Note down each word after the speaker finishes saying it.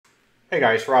Hey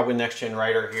guys, Rob with Next Gen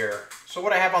Writer here. So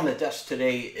what I have on the desk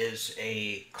today is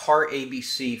a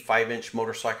CarABC 5-inch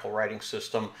motorcycle writing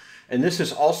system, and this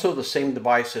is also the same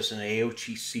device as an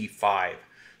Aoocci C5.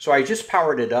 So I just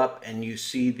powered it up and you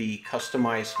see the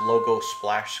customized logo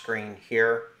splash screen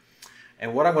here.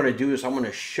 And what I'm going to do is I'm going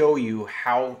to show you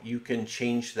how you can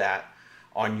change that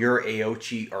on your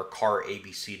Aoocci or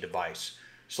CarABC device.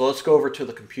 So let's go over to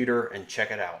the computer and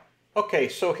check it out. Okay,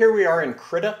 so here we are in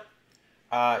Krita.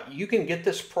 You can get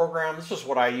this program. This is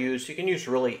what I use. You can use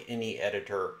really any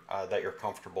editor that you're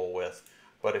comfortable with.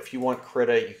 But if you want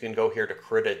Krita, you can go here to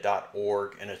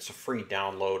krita.org, and it's a free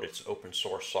download. It's open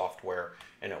source software,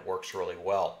 and it works really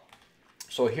well.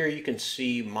 So here you can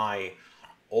see my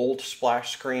old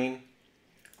splash screen.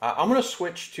 I'm going to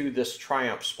switch to this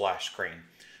Triumph splash screen.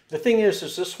 The thing is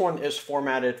this one is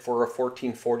formatted for a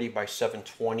 1440 by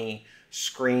 720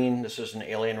 screen. This is an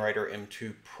Alien Writer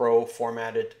M2 Pro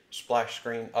formatted splash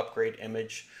screen upgrade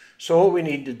image. So what we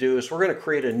need to do is we're going to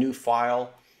create a new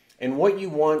file, and what you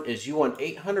want is you want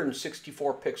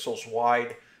 864 pixels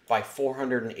wide by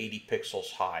 480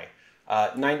 pixels high.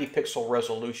 90 pixel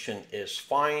resolution is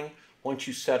fine. Once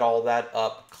you set all that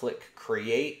up, click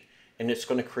create, and it's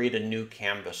going to create a new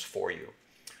canvas for you.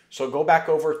 So go back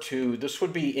over to, this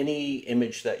would be any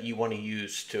image that you want to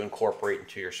use to incorporate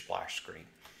into your splash screen.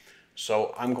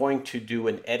 So I'm going to do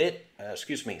an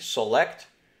select,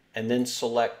 and then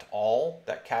select all.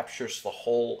 That captures the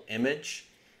whole image.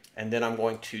 And then I'm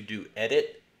going to do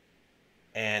edit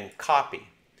and copy.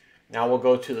 Now we'll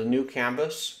go to the new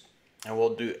canvas and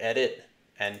we'll do edit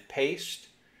and paste.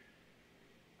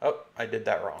 Oh, I did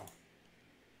that wrong.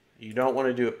 You don't want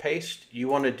to do a paste. You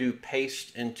want to do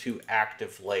paste into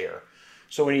active layer.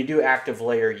 So when you do active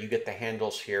layer, you get the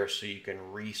handles here so you can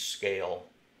rescale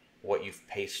what you've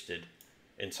pasted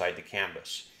inside the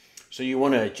canvas. So you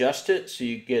want to adjust it so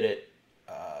you get it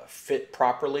fit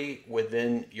properly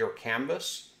within your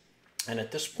canvas. And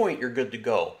at this point, you're good to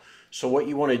go. So what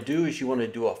you want to do is you want to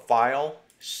do a file,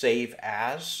 save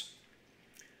as,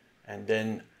 and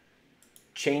then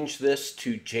change this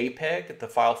to JPEG. The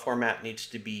file format needs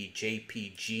to be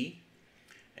JPG.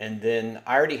 And then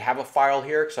I already have a file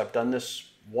here because I've done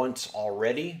this once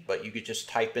already, but you could just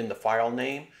type in the file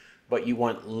name. But you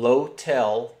want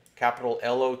lotel, capital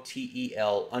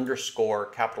LOTEL underscore,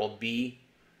 capital B,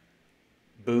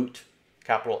 boot,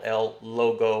 capital L,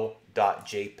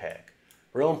 logo.jpg.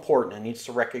 Real important, it needs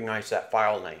to recognize that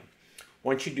file name.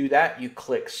 Once you do that, you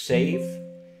click save.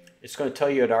 It's going to tell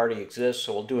you it already exists,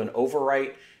 so we'll do an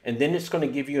overwrite, and then it's going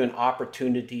to give you an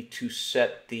opportunity to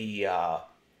set the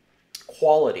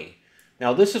quality.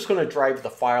 Now this is going to drive the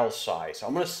file size.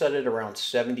 I'm going to set it around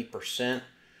 70%,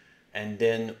 and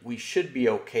then we should be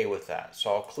okay with that.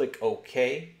 So I'll click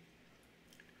OK,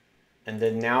 and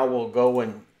then now we'll go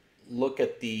and look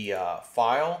at the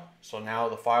file. So now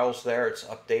the file's there, it's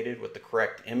updated with the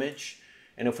correct image.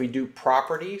 And if we do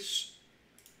properties,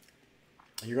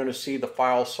 you're going to see the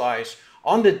file size.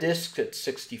 On the disk, it's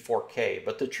 64K,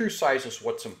 but the true size is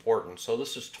what's important. So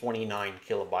this is 29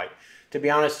 kilobyte. To be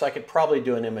honest, I could probably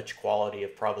do an image quality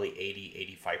of probably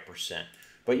 80–85%,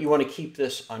 but you want to keep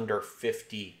this under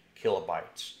 50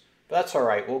 kilobytes. But that's all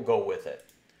right, we'll go with it.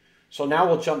 So now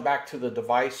we'll jump back to the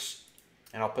device,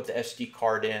 and I'll put the SD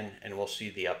card in, and we'll see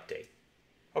the update.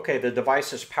 Okay, the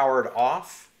device is powered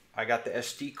off. I got the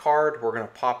SD card. We're going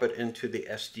to pop it into the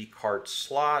SD card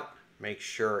slot. Make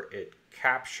sure it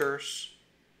captures.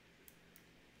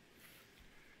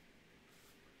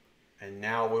 And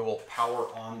now we will power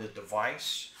on the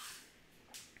device.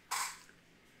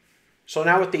 So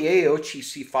now with the Aoocci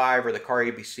C5 or the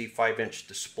CarABC 5-inch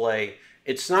display,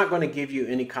 it's not going to give you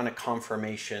any kind of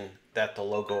confirmation that the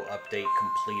logo update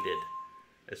completed.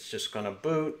 It's just going to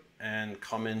boot and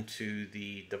come into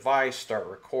the device, start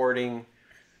recording,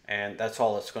 and that's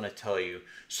all it's going to tell you.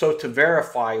 So to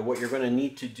verify, what you're going to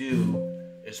need to do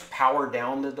is power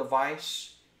down the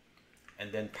device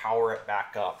and then power it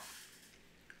back up.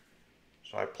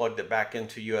 So I plugged it back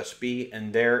into USB,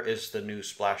 and there is the new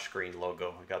splash screen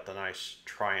logo. We got the nice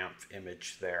Triumph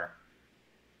image there.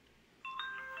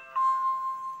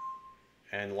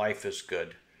 And life is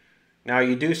good. Now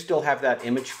you do still have that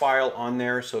image file on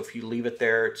there, so if you leave it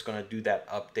there, it's going to do that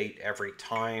update every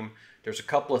time. There's a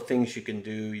couple of things you can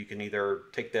do. You can either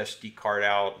take the SD card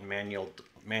out and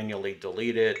manually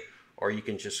delete it, or you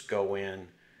can just go in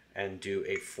and do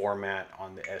a format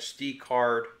on the SD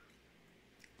card.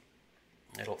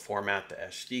 It'll format the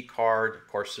SD card. Of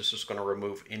course, this is going to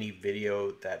remove any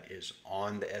video that is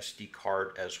on the SD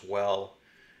card as well.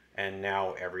 And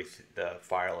now the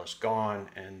file is gone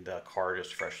and the card is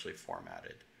freshly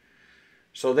formatted.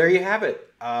 So there you have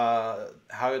it.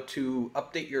 How to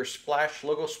update your splash,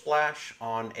 logo splash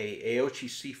on a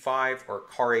Aoocci C5 or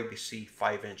CarABC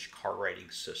 5-inch car writing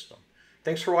system.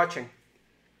 Thanks for watching.